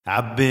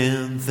I've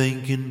been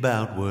thinking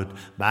about what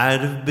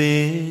might have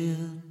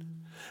been.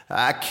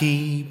 I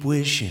keep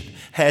wishing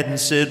hadn't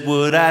said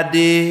what I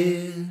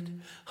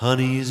did.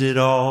 Honey, is it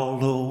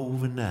all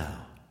over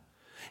now?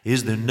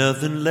 Is there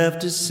nothing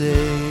left to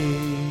say?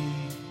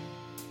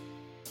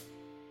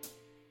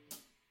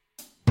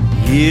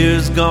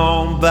 Years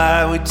gone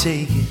by, we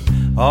take it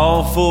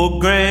all for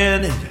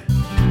granted.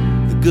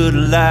 The good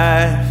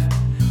life,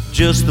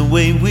 just the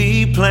way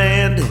we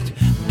planned it.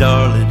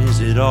 Darling, is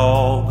it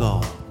all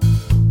gone?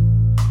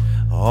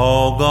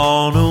 All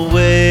gone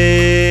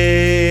away?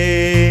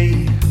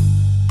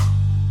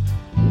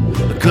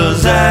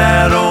 'Cause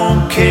I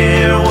don't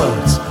care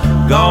what's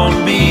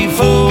gone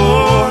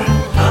before.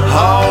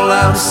 All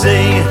I'm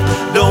saying,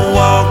 don't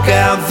walk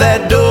out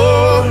that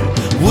door.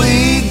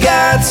 We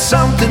got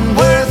something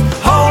worth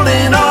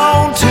holding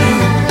on to.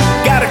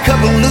 Got a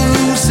couple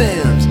loose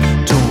ends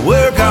to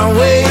work our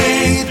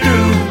way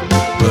through.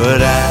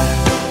 But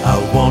I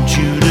want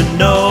you to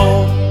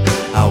know,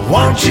 I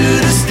want you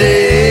to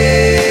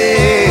stay.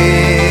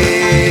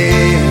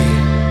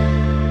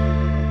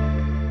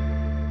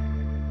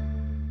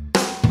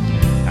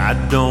 I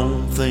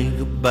don't think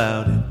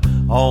about it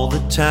all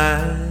the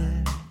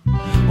time,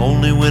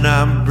 only when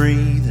I'm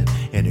breathing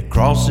and it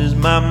crosses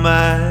my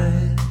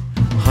mind.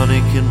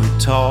 Honey, can we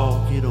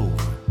talk it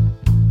over?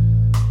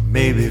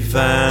 Maybe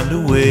find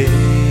a way.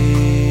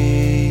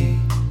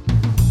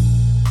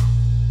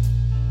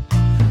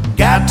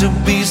 Got to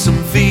be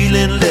some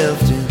feeling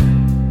left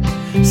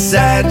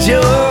inside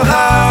your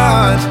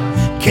heart.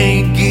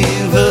 Can't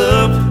give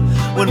up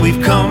when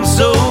we've come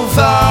so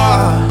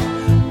far.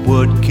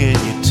 What can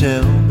you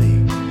tell me?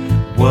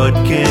 What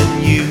can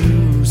you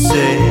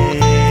say?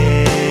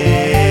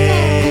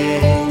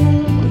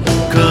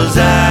 'Cause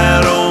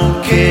I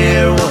don't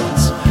care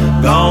what's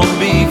gone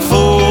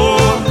before.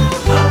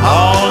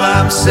 All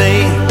I'm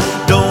saying,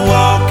 don't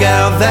walk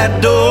out that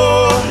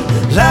door.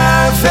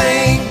 Life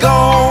ain't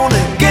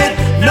gonna get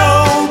no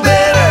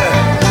better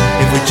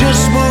if we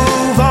just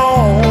move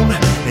on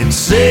and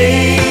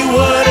say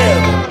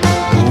whatever.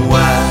 Oh,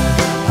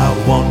 I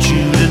want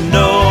you to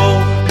know,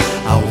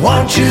 I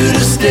want you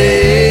to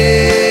stay.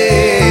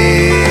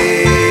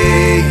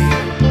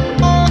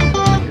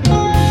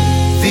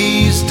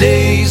 These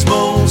days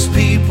most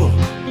people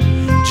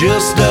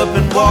just up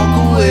and walk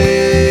away.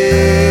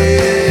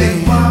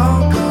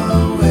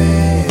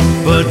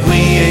 But we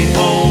ain't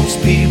most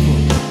people,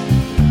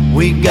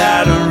 we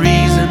got a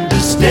reason to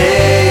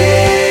stay.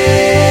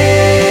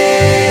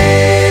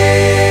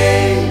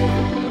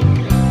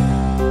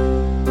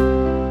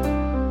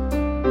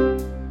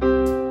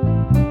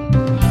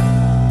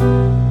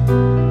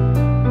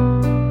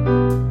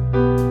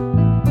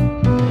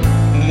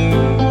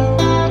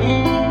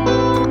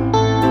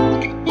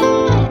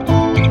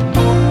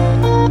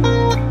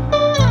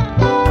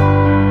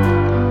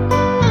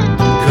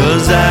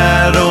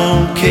 I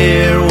don't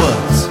care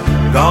what's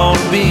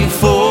gone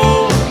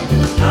before.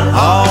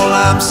 All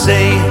I'm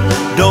saying,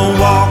 don't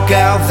walk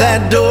out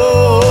that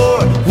door.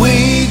 We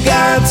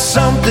got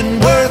something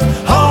worth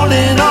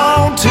holding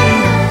on to.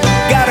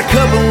 Got a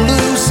couple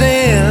loose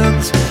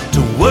ends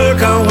to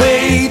work our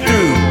way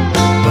through.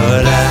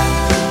 But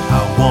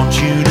I want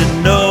you to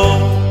know,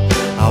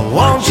 I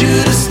want you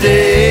to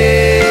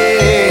stay.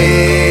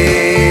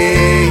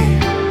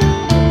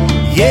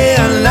 Yeah,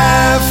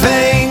 life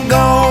ain't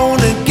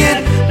gonna get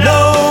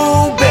no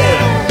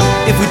better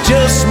if we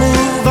just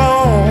move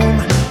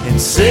on and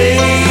say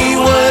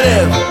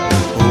whatever.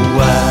 Oh,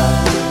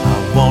 I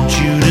want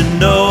you to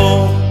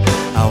know,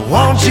 I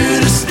want you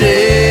to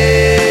stay.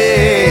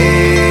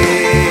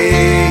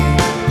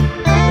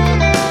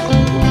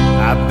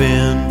 I've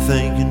been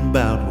thinking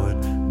about what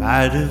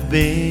might have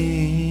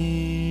been.